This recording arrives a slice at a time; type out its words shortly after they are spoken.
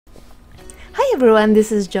Hi everyone,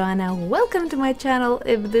 this is Joanna. Welcome to my channel.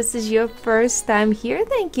 If this is your first time here,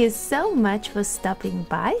 thank you so much for stopping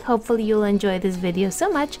by. Hopefully you'll enjoy this video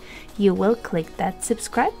so much you will click that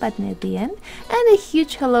subscribe button at the end. And a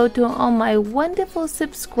huge hello to all my wonderful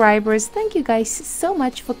subscribers. Thank you guys so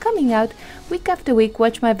much for coming out week after week,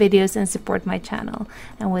 watch my videos and support my channel.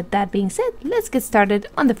 And with that being said, let's get started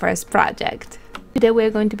on the first project. Today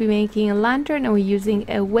we're going to be making a lantern and we're using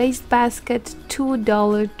a wastebasket,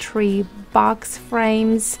 $2 tree box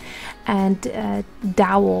frames and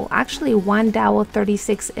dowel, actually one dowel,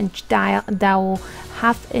 36-inch dowel,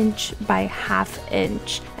 half-inch by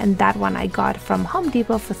half-inch, and that one I got from Home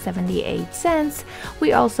Depot for 78 cents.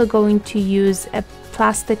 We're also going to use a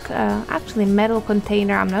plastic, actually metal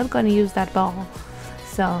container. I'm not going to use that ball,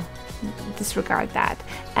 so disregard that.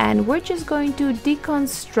 And we're just going to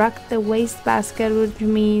deconstruct the wastebasket, which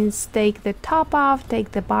means take the top off,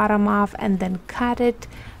 take the bottom off, and then cut it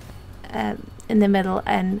in the middle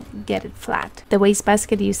and get it flat. The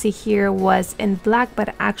wastebasket you see here was in black,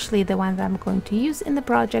 but actually the one that I'm going to use in the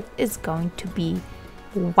project is going to be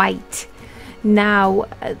white. Now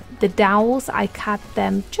the dowels, I cut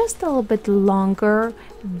them just a little bit longer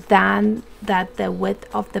than the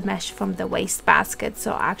width of the mesh from the wastebasket.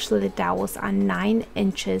 So actually the dowels are 9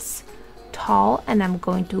 inches tall, and I'm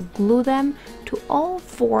going to glue them to all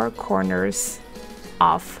 4 corners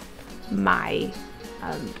of my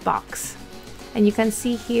box. And you can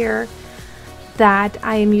see here that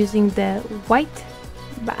I am using the white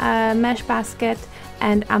mesh basket,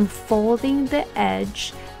 and I'm folding the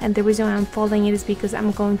edge. And the reason why I'm folding it is because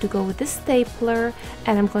I'm going to go with the stapler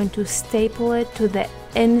and I'm going to staple it to the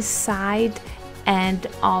inside end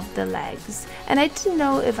of the legs. And I didn't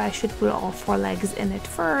know if I should put all 4 legs in it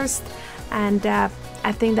first, and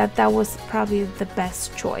I think that was probably the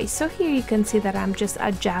best choice. So here you can see that I'm just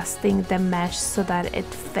adjusting the mesh so that it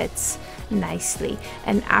fits nicely.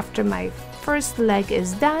 And after my first leg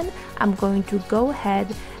is done, I'm going to go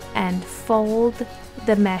ahead and fold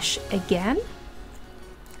the mesh again.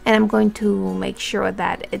 And I'm going to make sure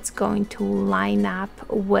that it's going to line up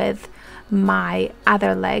with my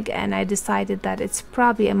other leg, and I decided that it's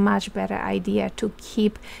probably a much better idea to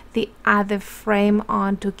keep the other frame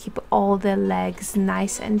on, to keep all the legs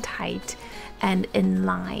nice and tight and in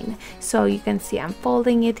line. So you can see I'm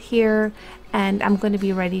folding it here, and I'm going to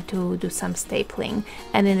be ready to do some stapling.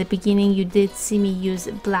 And in the beginning you did see me use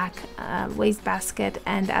black wastebasket,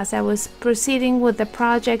 and as I was proceeding with the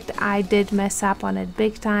project I did mess up on it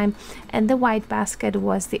big time, and the white basket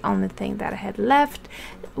was the only thing that I had left,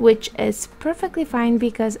 which is perfectly fine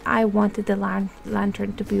because I wanted the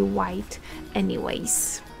lantern to be white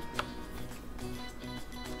anyways.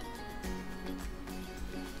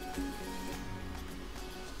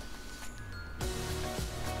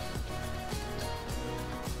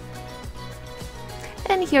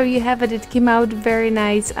 And here you have it. It came out very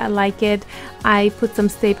nice. I like it. I put some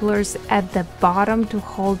staplers at the bottom to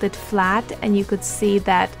hold it flat, and you could see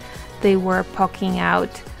that they were poking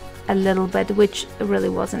out a little bit, which really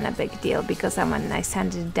wasn't a big deal because I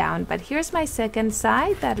sanded it down. But here's my second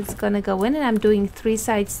side that is going to go in, and I'm doing 3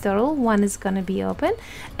 sides total. One is going to be open,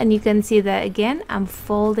 and you can see that again I'm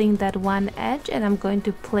folding that one edge and I'm going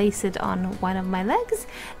to place it on one of my legs,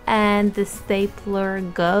 and the stapler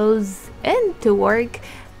goes into work.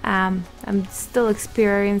 I'm still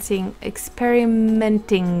experimenting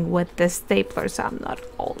with the stapler, so I'm not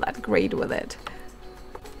all that great with it.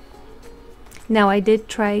 Now I did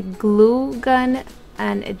try glue gun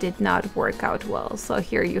and it did not work out well. So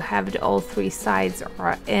here you have it, all 3 sides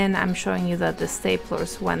are in. I'm showing you that the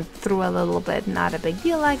staplers went through a little bit, not a big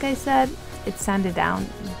deal. Like I said, it sanded down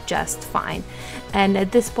just fine. And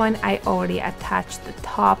at this point I already attached the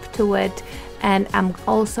top to it, and I'm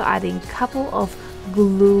also adding a couple of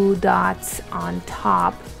glue dots on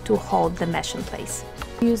top to hold the mesh in place.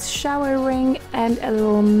 Use shower ring and a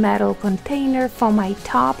little metal container for my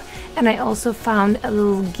top, and I also found a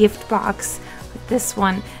little gift box, this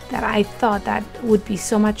one, that I thought that would be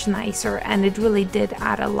so much nicer, and it really did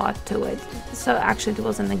add a lot to it. So actually it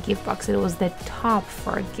wasn't a gift box, it was the top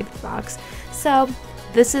for a gift box. So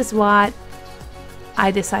this is what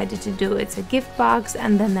I decided to do. It's a gift box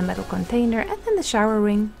and then the metal container and then the shower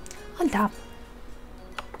ring on top.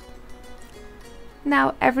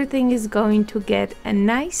 Now everything is going to get a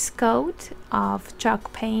nice coat of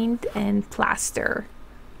chalk paint and plaster.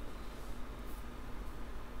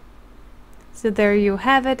 So there you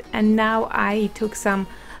have it. And now I took some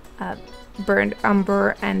burnt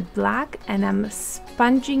umber and black, and I'm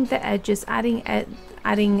sponging the edges, adding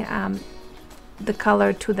the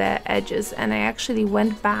color to the edges. And I actually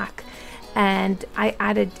went back and I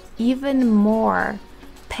added even more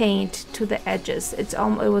paint to the edges. It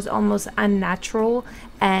was almost unnatural,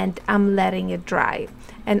 and I'm letting it dry.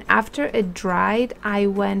 And after it dried, I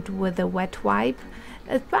went with a wet wipe.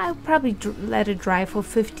 I probably let it dry for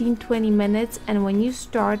 15-20 minutes, and when you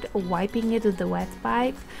start wiping it with the wet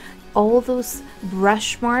wipe, all those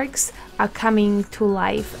brush marks are coming to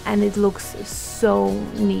life, and it looks so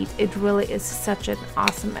neat. It really is such an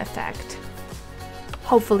awesome effect.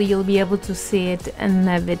 Hopefully you'll be able to see it in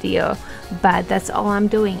the video, but that's all I'm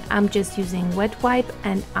doing. I'm just using wet wipe,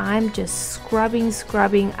 and I'm just scrubbing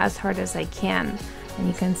as hard as I can. And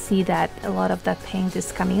you can see that a lot of that paint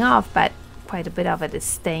is coming off, but quite a bit of it is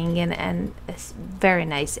staying in, and it's very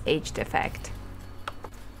nice aged effect.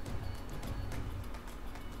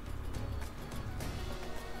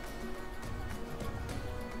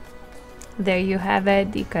 There you have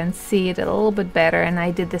it. You can see it a little bit better, and I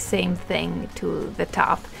did the same thing to the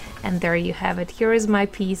top. And there you have it. Here is my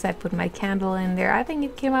piece. I put my candle in there. I think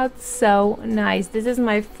it came out so nice. This is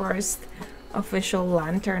my first official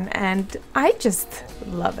lantern, and I just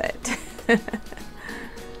love it.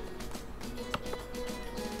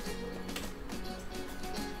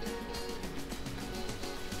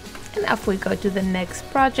 And off we go to the next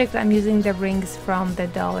project. I'm using the rings from the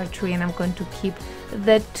Dollar Tree, and I'm going to keep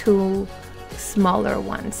the two smaller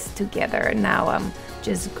ones together. Now I'm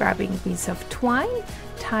just grabbing a piece of twine,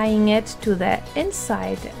 tying it to the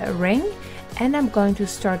inside ring, and I'm going to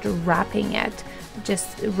start wrapping it,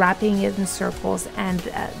 just wrapping it in circles, and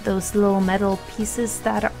those little metal pieces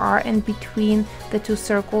that are in between the two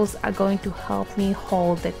circles are going to help me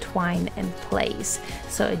hold the twine in place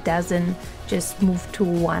so it doesn't just move to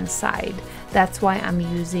one side. That's why I'm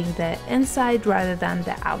using the inside rather than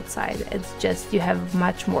the outside. It's just you have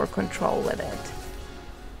much more control with it.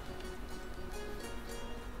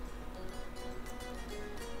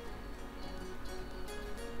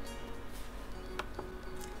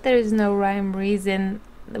 There is no rhyme reason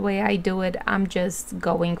the way I do it. I'm just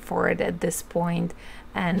going for it at this point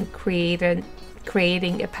and creating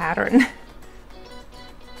a pattern.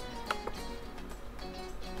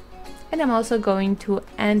 And I'm also going to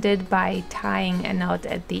end it by tying a knot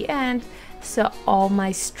at the end, so all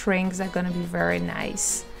my strings are going to be very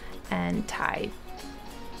nice and tight.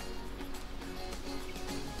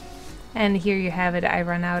 And here you have it. I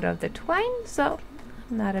ran out of the twine, so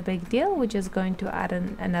not a big deal. We're just going to add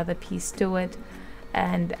another piece to it,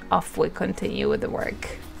 and off we continue with the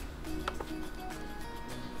work.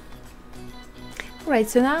 Right,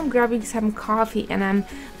 so now I'm grabbing some coffee, and I'm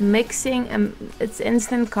mixing, it's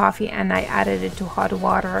instant coffee, and I added it to hot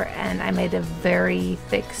water, and I made a very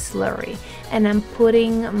thick slurry, and I'm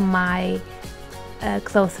putting my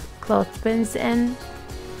clothespins in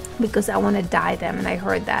because I want to dye them, and I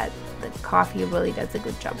heard that the coffee really does a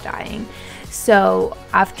good job dyeing. So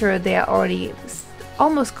after they're already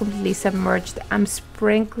almost completely submerged, I'm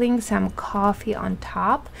sprinkling some coffee on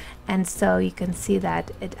top, and so you can see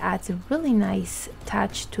that it adds a really nice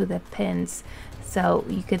touch to the pins. So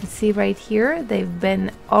you can see right here they've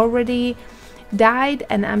been already dyed,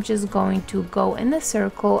 and I'm just going to go in a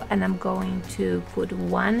circle, and I'm going to put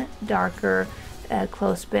one darker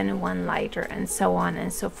clothespin, one lighter, and so on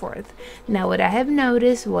and so forth. Now what I have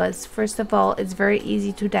noticed was, first of all, it's very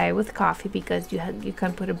easy to dye with coffee because you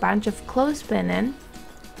can put a bunch of clothespin in,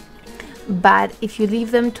 but if you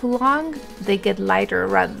leave them too long, they get lighter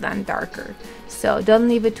rather than darker. So don't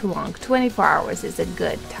leave it too long. 24 hours is a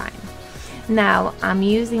good time. Now I'm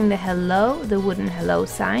using the wooden hello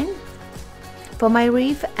sign for my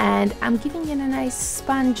wreath, and I'm giving it a nice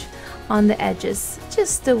sponge on the edges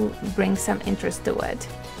just to bring some interest to it.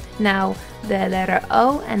 Now the letter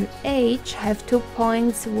O and H have 2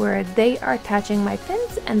 points where they are touching my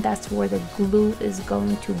pins, and that's where the glue is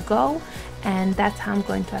going to go, and that's how I'm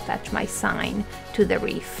going to attach my sign to the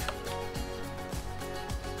wreath.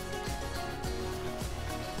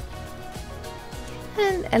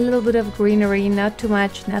 And a little bit of greenery, not too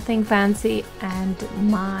much, nothing fancy, and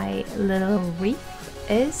my little wreath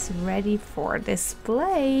is ready for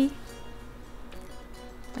display.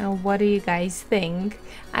 Now, what do you guys think?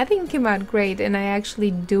 I think it came out great, and I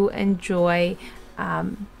actually do enjoy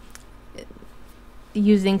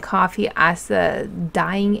using coffee as a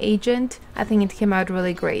dyeing agent. I think it came out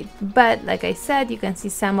really great, but like I said, you can see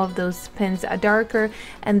some of those pins are darker,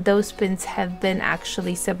 and those pins have been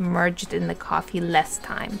actually submerged in the coffee less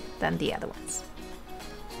time than the other ones.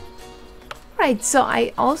 Right, so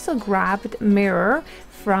I also grabbed mirror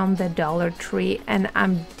from the Dollar Tree, and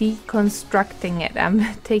I'm deconstructing it. I'm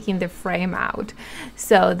taking the frame out.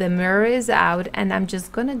 So the mirror is out, and I'm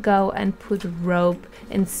just gonna go and put rope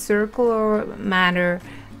in circular manner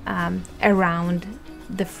around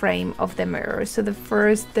the frame of the mirror. So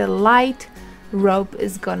the light rope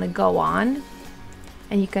is gonna go on,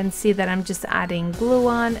 and you can see that I'm just adding glue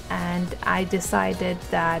on, and I decided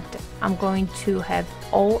that I'm going to have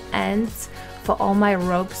all ends for all my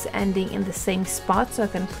ropes ending in the same spot, so I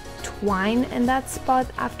can put twine in that spot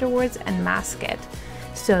afterwards and mask it.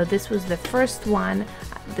 So this was the first one.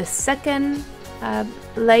 The second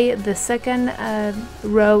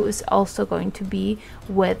row is also going to be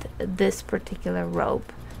with this particular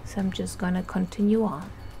rope, so I'm just gonna continue on.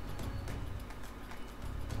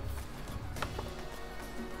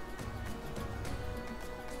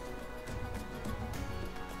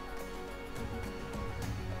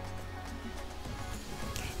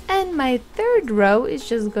 And my third row is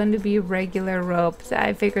just going to be regular ropes.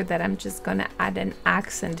 I figured that I'm just gonna add an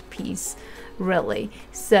accent piece, really.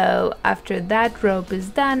 So after that rope is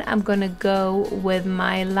done, I'm gonna go with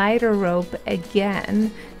my lighter rope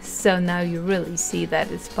again. So now you really see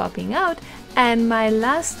that it's popping out. And my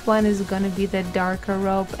last one is gonna be the darker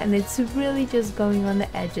rope, and it's really just going on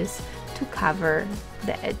the edges to cover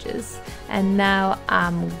the edges. And now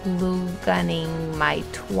I'm glue gunning my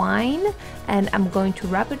twine, and I'm going to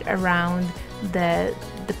wrap it around the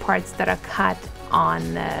parts that are cut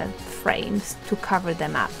on frames to cover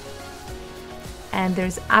them up. And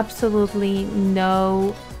there's absolutely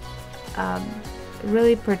no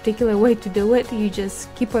really particular way to do it. You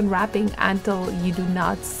just keep on wrapping until you do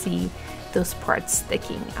not see those parts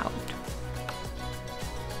sticking out.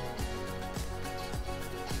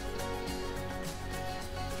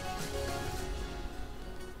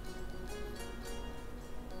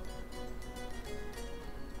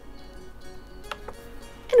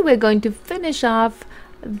 And we're going to finish off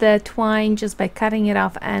the twine just by cutting it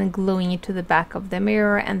off and gluing it to the back of the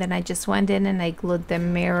mirror. And then I just went in and I glued the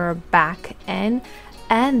mirror back in,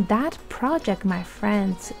 and that project, my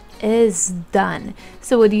friends, is done.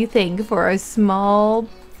 So what do you think for a small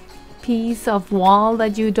piece of wall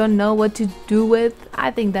that you don't know what to do with?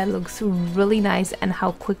 I think that looks really nice. And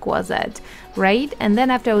how quick was it, right? And then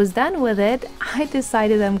after I was done with it, I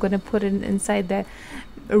decided I'm gonna put it inside the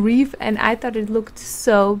wreath, and I thought it looked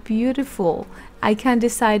so beautiful. I can't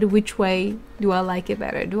decide which way do I like it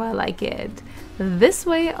better. Do I like it this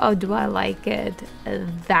way, or do I like it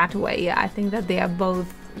that way? I think that they are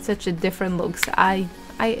both such a different looks. I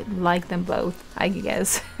like them both, I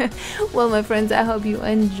guess. Well, my friends, I hope you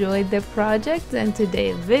enjoyed the project and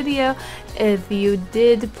today's video. If you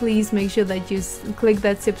did, please make sure that you click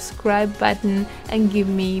that subscribe button and give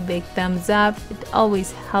me a big thumbs up. It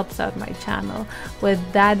always helps out my channel. With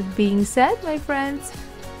that being said, my friends,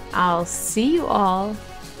 I'll see you all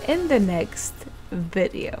in the next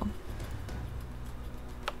video.